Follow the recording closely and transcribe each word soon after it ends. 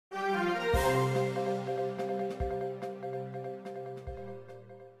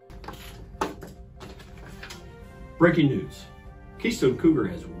Breaking news. Keystone Cougar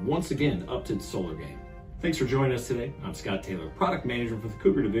has once again upped its solar game. Thanks for joining us today. I'm Scott Taylor, Product Manager for the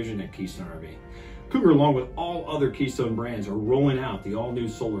Cougar Division at Keystone RV. Cougar, along with all other Keystone brands, are rolling out the all-new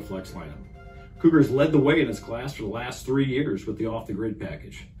SolarFlex lineup. Cougar has led the way in its class for the last 3 years with the off-the-grid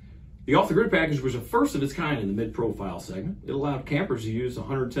package. The off-the-grid package was the first of its kind in the mid-profile segment. It allowed campers to use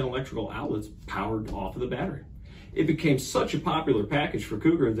 110 electrical outlets powered off of the battery. It became such a popular package for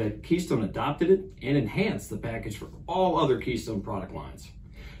Cougar that Keystone adopted it and enhanced the package for all other Keystone product lines.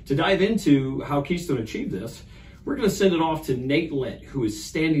 To dive into how Keystone achieved this, we're going to send it off to Nate Lent, who is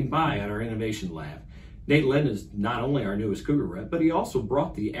standing by at our innovation lab. Nate Lent is not only our newest Cougar rep, but he also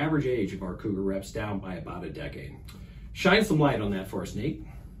brought the average age of our Cougar reps down by about a decade. Shine some light on that for us, Nate.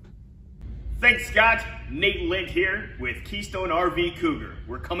 Thanks, Scott. Nate Lent here with Keystone RV Cougar.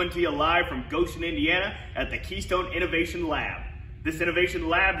 We're coming to you live from Goshen, Indiana at the Keystone Innovation Lab. This innovation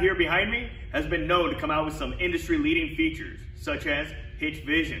lab here behind me has been known to come out with some industry-leading features, such as Hitch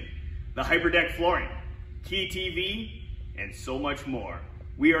Vision, the HyperDeck flooring, Key TV, and so much more.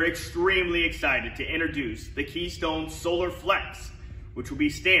 We are extremely excited to introduce the Keystone SolarFlex, which will be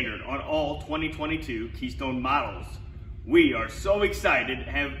standard on all 2022 Keystone models. We are so excited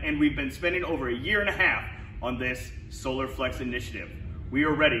and we've been spending over a year and a half on this SolarFlex initiative. We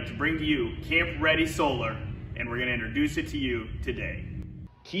are ready to bring to you camp-ready solar, and we're going to introduce it to you today.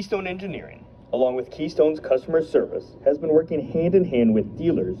 Keystone Engineering, along with Keystone's customer service, has been working hand in hand with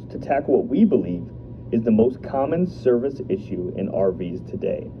dealers to tackle what we believe is the most common service issue in RVs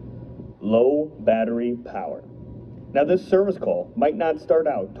today: low battery power. Now, this service call might not start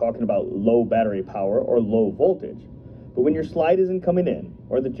out talking about low battery power or low voltage, but when your slide isn't coming in,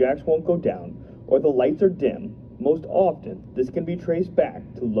 or the jacks won't go down, or the lights are dim, most often this can be traced back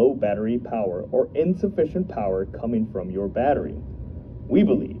to low battery power or insufficient power coming from your battery. We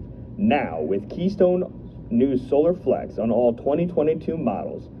believe now with Keystone new SolarFlex on all 2022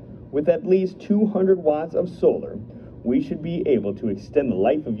 models, with at least 200 watts of solar, we should be able to extend the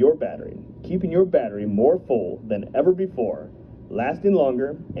life of your battery, keeping your battery more full than ever before, lasting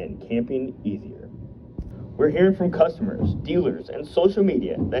longer and camping easier. We're hearing from customers, dealers, and social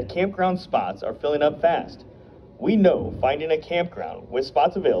media that campground spots are filling up fast. We know finding a campground with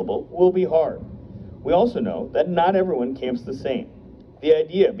spots available will be hard. We also know that not everyone camps the same. The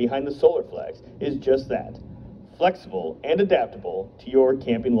idea behind the SolarFlex is just that: flexible and adaptable to your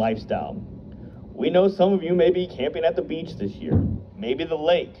camping lifestyle. We know some of you may be camping at the beach this year, maybe the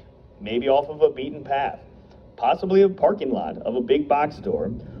lake, maybe off of a beaten path, possibly a parking lot of a big box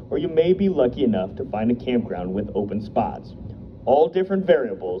store, or you may be lucky enough to find a campground with open spots. All different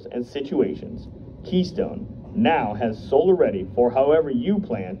variables and situations, Keystone now has solar ready for however you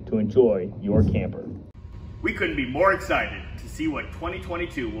plan to enjoy your camper. We couldn't be more excited to see what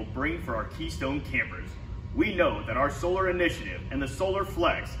 2022 will bring for our Keystone campers. We know that our solar initiative and the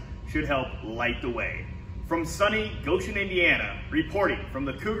SolarFlex should help light the way. From sunny Goshen, Indiana, reporting from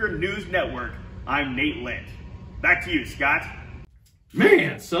the Cougar News Network, I'm Nate Lent. Back to you, Scott.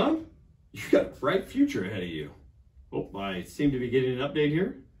 Man, son, you got a bright future ahead of you. Oh, I seem to be getting an update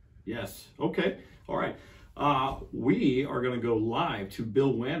here. Yes, okay, all right. We are going to go live to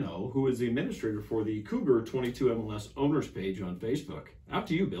Bill Wano, who is the administrator for the Cougar 22 MLS owners page on Facebook. Out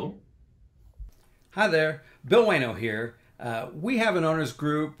to you, Bill. Hi there, Bill Wano here. We have an owners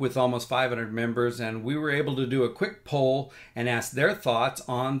group with almost 500 members, and we were able to do a quick poll and ask their thoughts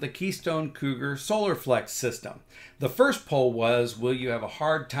on the Keystone Cougar SolarFlex system. The first poll was, will you have a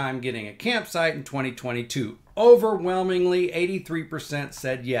hard time getting a campsite in 2022? Overwhelmingly, 83%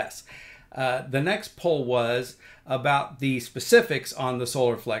 said yes. The next poll was about the specifics on the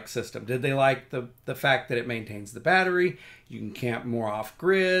SolarFlex system. Did they like the fact that it maintains the battery, you can camp more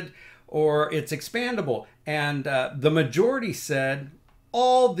off-grid, or it's expandable? And the majority said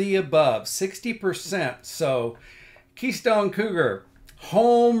all the above, 60%. So Keystone Cougar,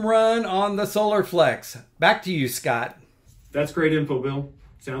 home run on the SolarFlex. Back to you, Scott. That's great info, Bill.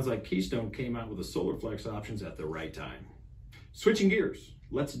 Sounds like Keystone came out with the SolarFlex options at the right time. Switching gears,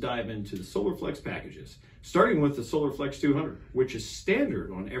 let's dive into the SolarFlex packages, starting with the SolarFlex 200, which is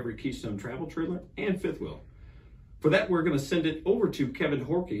standard on every Keystone travel trailer and fifth wheel. For that, we're going to send it over to Kevin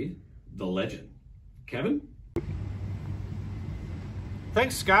Horkey, the legend. Kevin?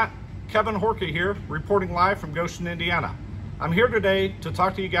 Thanks, Scott. Kevin Horkey here, reporting live from Goshen, Indiana. I'm here today to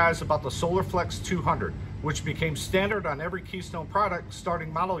talk to you guys about the SolarFlex 200, which became standard on every Keystone product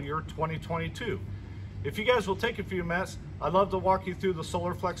starting model year 2022. If you guys will take a few minutes, I'd love to walk you through the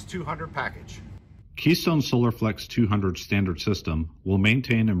SolarFlex 200 package. Keystone SolarFlex 200 standard system will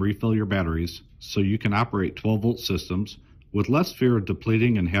maintain and refill your batteries so you can operate 12-volt systems with less fear of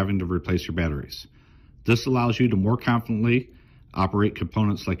depleting and having to replace your batteries. This allows you to more confidently operate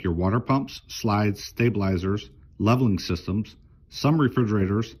components like your water pumps, slides, stabilizers, leveling systems, some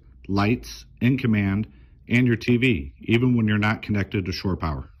refrigerators, lights, in command, and your TV, even when you're not connected to shore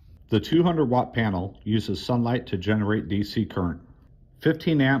power. The 200 watt panel uses sunlight to generate DC current.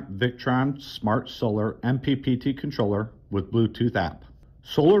 15 amp Victron Smart Solar MPPT controller with Bluetooth app.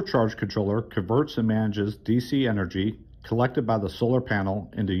 Solar Charge controller converts and manages DC energy collected by the solar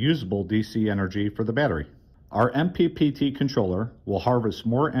panel into usable DC energy for the battery. Our MPPT controller will harvest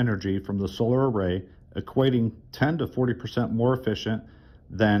more energy from the solar array, equating 10 to 40% more efficient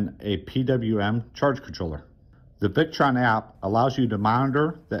than a PWM charge controller. The Victron app allows you to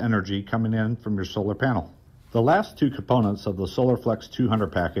monitor the energy coming in from your solar panel. The last two components of the SolarFlex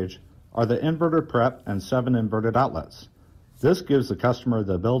 200 package are the inverter prep and 7 inverted outlets. This gives the customer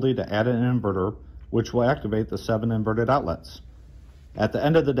the ability to add an inverter, which will activate the 7 inverted outlets. At the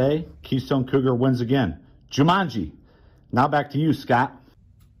end of the day, Keystone Cougar wins again. Jumanji. Now back to you, Scott.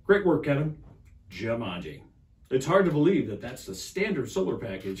 Great work, Kevin. Jumanji. It's hard to believe that that's the standard solar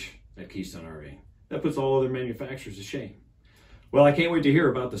package at Keystone RV. That puts all other manufacturers to shame. Well, I can't wait to hear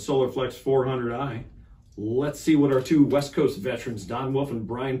about the SolarFlex 400i. Let's see what our two West Coast veterans, Don Wolf and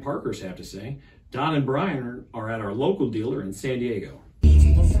Brian Parkers, have to say. Don and Brian are at our local dealer in San Diego.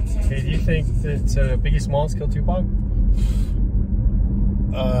 Hey, do you think that Biggie Smalls killed Tupac?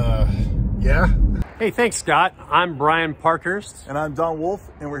 Yeah. Hey, thanks, Scott. I'm Brian Parkhurst. And I'm Don Wolf,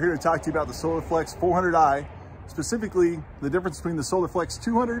 and we're here to talk to you about the SolarFlex 400i, specifically the difference between the SolarFlex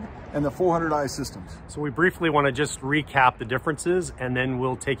 200 and the 400i systems. So we briefly want to just recap the differences, and then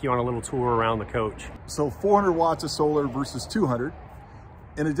we'll take you on a little tour around the coach. So 400 watts of solar versus 200.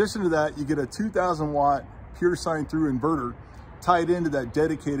 In addition to that, you get a 2,000 watt pure sine through inverter tied into that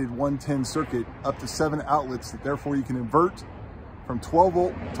dedicated 110 circuit up to 7 outlets, that therefore you can invert from 12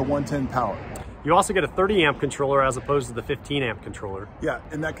 volt to 110 power. You also get a 30 amp controller as opposed to the 15 amp controller. Yeah,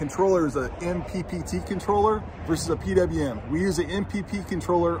 and that controller is an MPPT controller versus a PWM. We use an MPP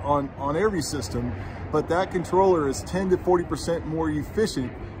controller on every system, but that controller is 10 to 40% more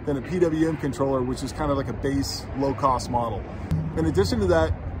efficient than a PWM controller, which is kind of like a base low-cost model. In addition to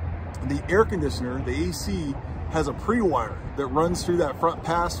that, the air conditioner, the AC, has a pre-wire that runs through that front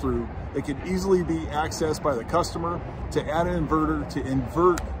pass-through that can easily be accessed by the customer to add an inverter to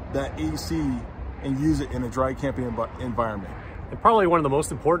invert that AC and use it in a dry camping environment. And probably one of the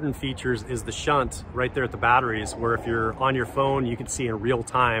most important features is the shunt right there at the batteries, where if you're on your phone, you can see in real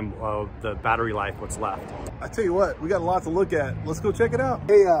time the battery life, what's left. I tell you what, we got a lot to look at. Let's go check it out.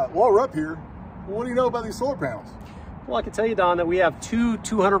 Hey, while we're up here, what do you know about these solar panels? Well, I can tell you, Don, that we have two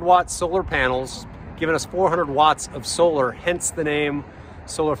 200 watt solar panels giving us 400 watts of solar, hence the name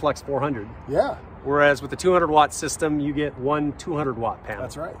SolarFlex 400. Yeah. Whereas with the 200 watt system, you get one 200 watt panel.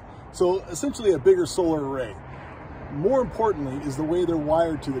 That's right. So essentially a bigger solar array. More importantly is the way they're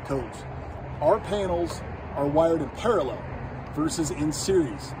wired to the coach. Our panels are wired in parallel versus in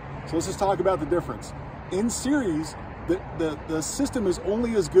series. So let's just talk about the difference. In series, the system is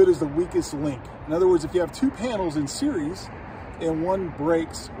only as good as the weakest link. In other words, if you have two panels in series and one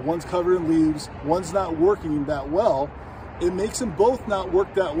breaks, one's covered in leaves, one's not working that well, it makes them both not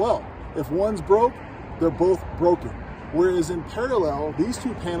work that well. If one's broke, they're both broken. Whereas in parallel, these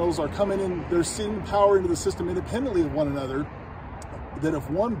two panels are coming in, they're sending power into the system independently of one another, that if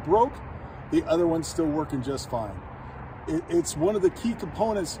one broke, the other one's still working just fine. It's one of the key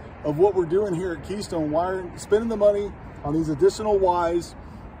components of what we're doing here at Keystone, wiring, spending the money on these additional Ys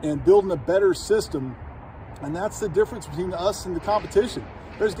and building a better system. And that's the difference between us and the competition.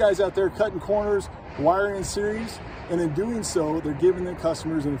 There's guys out there cutting corners, wiring in series, and in doing so, they're giving their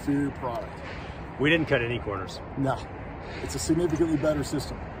customers an inferior product. We didn't cut any corners. No, it's a significantly better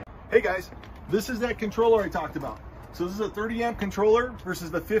system. Hey guys, this is that controller I talked about. So this is a 30 amp controller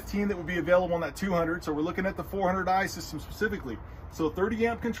versus the 15 that would be available on that 200. So we're looking at the 400i system specifically. So 30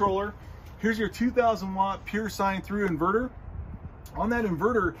 amp controller, here's your 2,000 watt pure sine through inverter. On that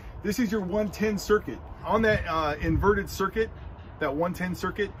inverter, this is your 110 circuit. On that inverted circuit, that 110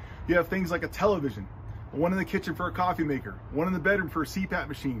 circuit, you have things like a television, one in the kitchen for a coffee maker, one in the bedroom for a CPAP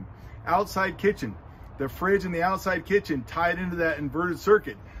machine, outside kitchen, the fridge in the outside kitchen tied into that inverted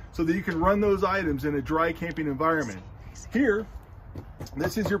circuit so that you can run those items in a dry camping environment. Here,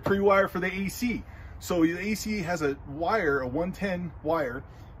 this is your pre-wire for the AC. So the AC has a wire, a 110 wire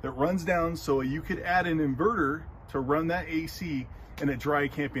that runs down so you could add an inverter to run that AC in a dry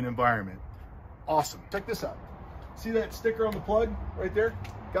camping environment. Awesome. Check this out. See that sticker on the plug right there?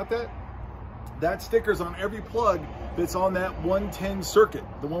 Got that? That sticker's on every plug that's on that 110 circuit,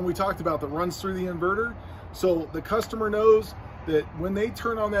 the one we talked about that runs through the inverter. So the customer knows that when they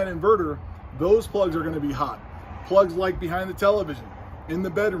turn on that inverter, those plugs are going to be hot. Plugs like behind the television, in the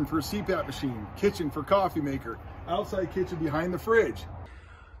bedroom for a CPAP machine, kitchen for coffee maker, outside kitchen behind the fridge.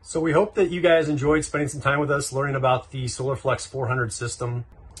 So we hope that you guys enjoyed spending some time with us learning about the SolarFlex 400 system.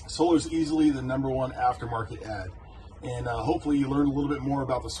 Solar's easily the #1 aftermarket ad. And hopefully you learned a little bit more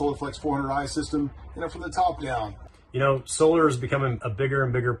about the SolarFlex 400i system, from the top down. You know, solar is becoming a bigger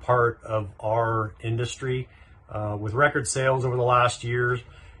and bigger part of our industry. With record sales over the last years,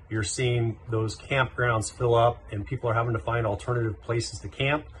 you're seeing those campgrounds fill up and people are having to find alternative places to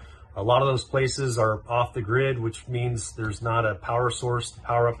camp. A lot of those places are off the grid, which means there's not a power source to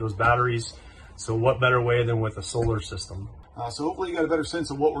power up those batteries. So what better way than with a solar system? So hopefully you got a better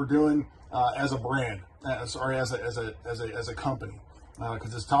sense of what we're doing as a brand, as a company,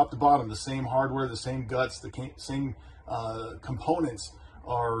 because it's top to bottom, the same hardware, the same guts, the same components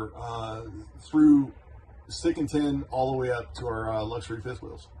are through stick and tin all the way up to our luxury fifth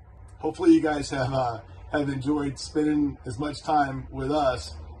wheels. Hopefully you guys have enjoyed spending as much time with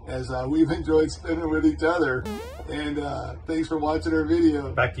us as we've enjoyed spending with each other. And thanks for watching our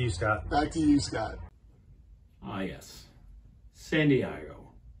video. Back to you, Scott. Back to you, Scott. Ah, yes. San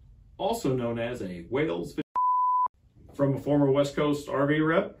Diego, also known as a Wales. From a former West Coast RV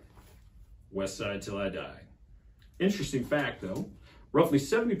rep, West Side till I die. Interesting fact though, roughly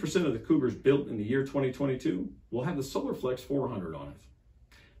 70% of the Cougars built in the year 2022 will have the SolarFlex 400 on it.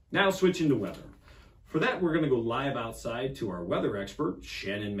 Now switching to weather. For that, we're going to go live outside to our weather expert,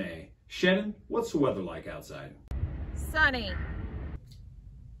 Shannon May. Shannon, what's the weather like outside? Sunny.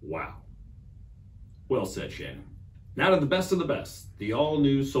 Wow. Well said, Shannon. Now to the best of the best, the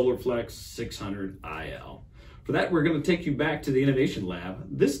all-new SolarFlex 600 IL. For that, we're going to take you back to the Innovation Lab,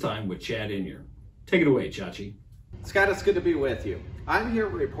 this time with Chad Inyer. Take it away, Chachi. Scott, it's good to be with you. I'm here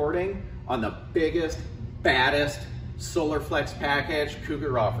reporting on the biggest, baddest SolarFlex package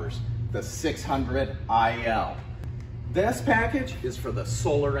Cougar offers, the 600 IL. This package is for the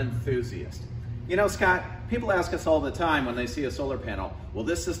solar enthusiast. You know, Scott, people ask us all the time when they see a solar panel, will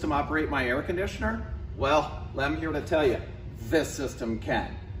this system operate my air conditioner? Well, I'm here to tell you, this system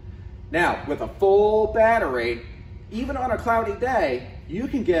can. Now, with a full battery, even on a cloudy day, you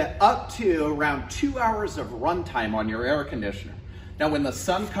can get up to around 2 hours of runtime on your air conditioner. Now, when the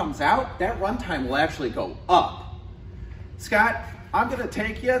sun comes out, that runtime will actually go up. Scott, I'm gonna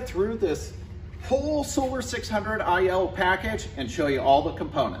take you through this whole Solar 600 IL package and show you all the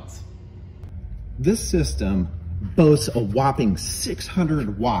components. This system boasts a whopping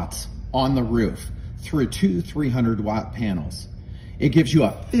 600 watts on the roof through two 300-watt panels. It gives you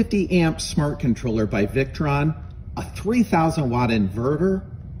a 50-amp smart controller by Victron, a 3,000-watt inverter,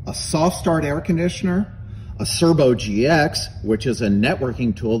 a soft start air conditioner, a Serbo GX, which is a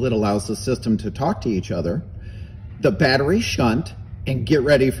networking tool that allows the system to talk to each other, the battery shunt, and get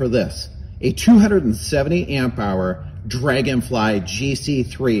ready for this, a 270-amp-hour Dragonfly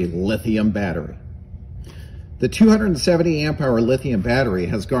GC3 lithium battery. The 270-amp-hour lithium battery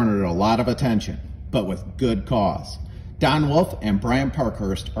has garnered a lot of attention, but with good cause. Don Wolf and Brian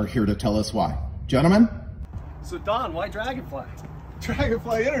Parkhurst are here to tell us why. Gentlemen? So Don, why Dragonfly?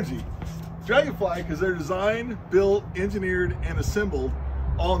 Dragonfly Energy. Dragonfly because they're designed, built, engineered, and assembled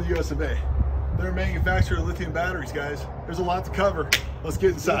all in the US of A. They're a manufacturer of lithium batteries, guys. There's a lot to cover. Let's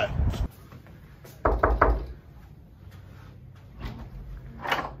get inside.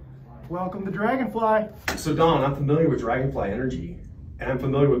 Welcome to Dragonfly. So Don, I'm familiar with Dragonfly Energy, and I'm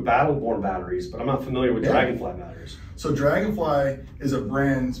familiar with Battleborn batteries, but I'm not familiar with Dragonfly batteries. So Dragonfly is a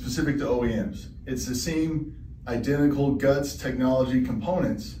brand specific to OEMs. It's the same identical guts, technology,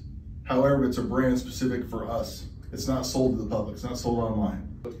 components. However, it's a brand specific for us. It's not sold to the public. It's not sold online.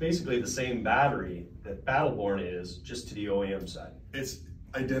 It's basically the same battery that Battleborn is, just to the OEM side. It's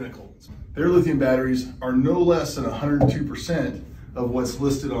identical. Their lithium batteries are no less than 102% of what's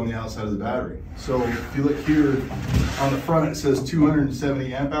listed on the outside of the battery. So if you look here on the front, it says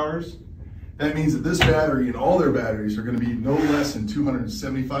 270 amp hours. That means that this battery and all their batteries are going to be no less than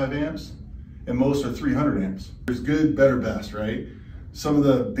 275 amps, and most are 300 amps. There's good, better, best, right? Some of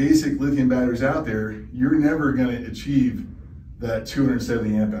the basic lithium batteries out there, you're never going to achieve that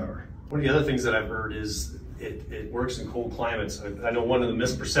 270 amp hour. One of the other things that I've heard is it works in cold climates. I know one of the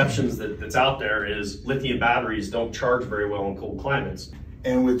misperceptions that's out there is lithium batteries don't charge very well in cold climates.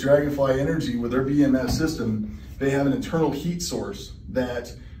 And with Dragonfly Energy, with their BMS system, they have an internal heat source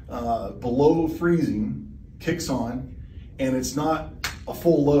that below freezing kicks on, and it's not a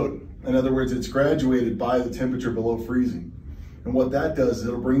full load. In other words, it's graduated by the temperature below freezing. And what that does is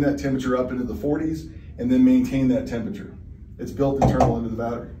it'll bring that temperature up into the 40s and then maintain that temperature. It's built internal into the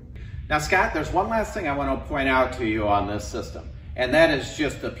battery. Now, Scott, there's one last thing I want to point out to you on this system. and that is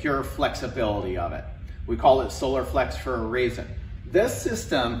just the pure flexibility of it. We call it SolarFlex for a reason. This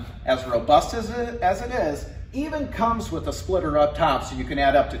system, as robust as it is, even comes with a splitter up top, so you can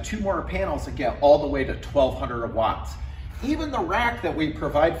add up to 2 more panels and get all the way to 1200 watts. Even the rack that we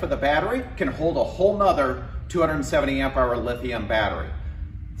provide for the battery can hold a whole nother 270 amp hour lithium battery.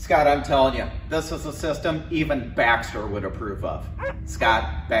 Scott, I'm telling you, this is a system even Baxter would approve of.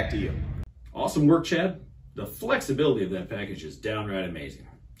 Scott, back to you. Awesome work, Chad. The flexibility of that package is downright amazing.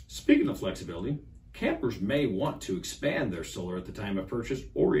 Speaking of flexibility, campers may want to expand their solar at the time of purchase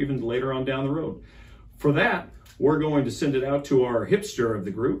or even later on down the road. For that, we're going to send it out to our hipster of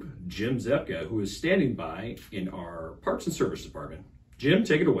the group, Jim Zepka, who is standing by in our parts and service department. Jim,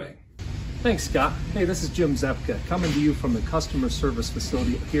 take it away. Thanks, Scott. Hey, this is Jim Zepka, coming to you from the customer service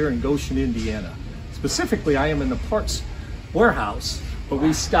facility here in Goshen, Indiana. Specifically, I am in the parts warehouse, but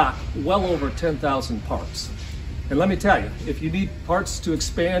we stock well over 10,000 parts. And let me tell you, if you need parts to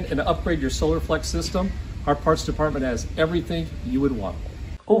expand and upgrade your SolarFlex system, our parts department has everything you would want.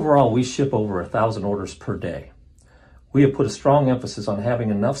 Overall, we ship over 1,000 orders per day. We have put a strong emphasis on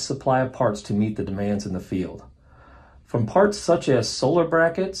having enough supply of parts to meet the demands in the field. From parts such as solar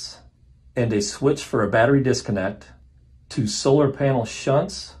brackets and a switch for a battery disconnect, to solar panel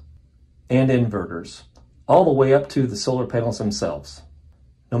shunts and inverters, all the way up to the solar panels themselves.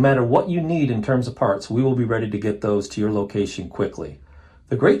 No matter what you need in terms of parts, we will be ready to get those to your location quickly.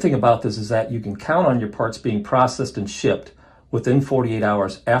 The great thing about this is that you can count on your parts being processed and shipped within 48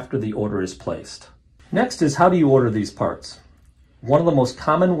 hours after the order is placed. Next is, how do you order these parts? One of the most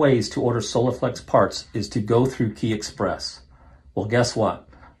common ways to order SolarFlex parts is to go through Key Express. Well, guess what?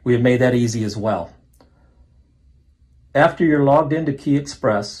 We have made that easy as well. After you're logged into Key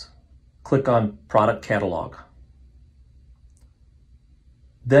Express, click on Product Catalog.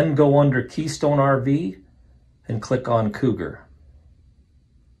 Then go under Keystone RV and click on Cougar.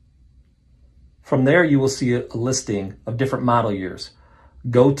 From there, you will see a listing of different model years.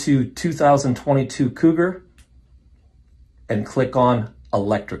 Go to 2022 Cougar and click on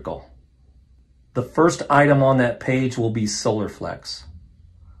Electrical. The first item on that page will be SolarFlex.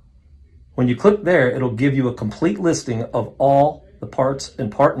 When you click there, it'll give you a complete listing of all the parts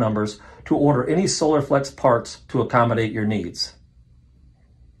and part numbers to order any SolarFlex parts to accommodate your needs.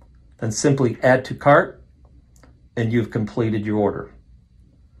 Then simply add to cart and you've completed your order.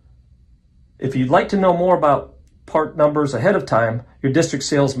 If you'd like to know more about part numbers ahead of time, your district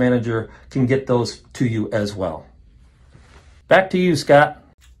sales manager can get those to you as well. Back to you, Scott.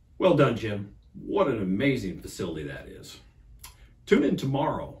 Well done, Jim. What an amazing facility that is. Tune in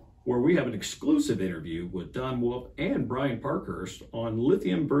tomorrow, where we have an exclusive interview with Don Wolf and Brian Parkhurst on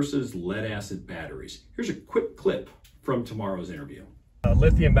lithium versus lead acid batteries. Here's a quick clip from tomorrow's interview. A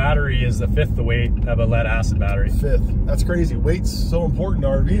lithium battery is a fifth the weight of a lead acid battery. Fifth. That's crazy. Weight's so important to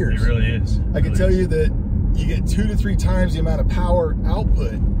RVers. It really is. I can tell you that you get 2 to 3 times the amount of power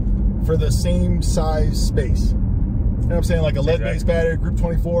output for the same size space. You know what I'm saying? Like a lead-based battery, group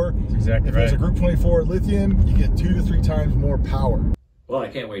 24. That's exactly if right. there's a group 24 lithium, you get 2 to 3 times more power. Well, I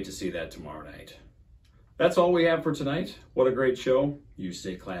can't wait to see that tomorrow night. That's all we have for tonight. What a great show. You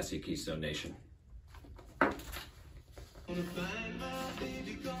stay classy, Keystone Nation.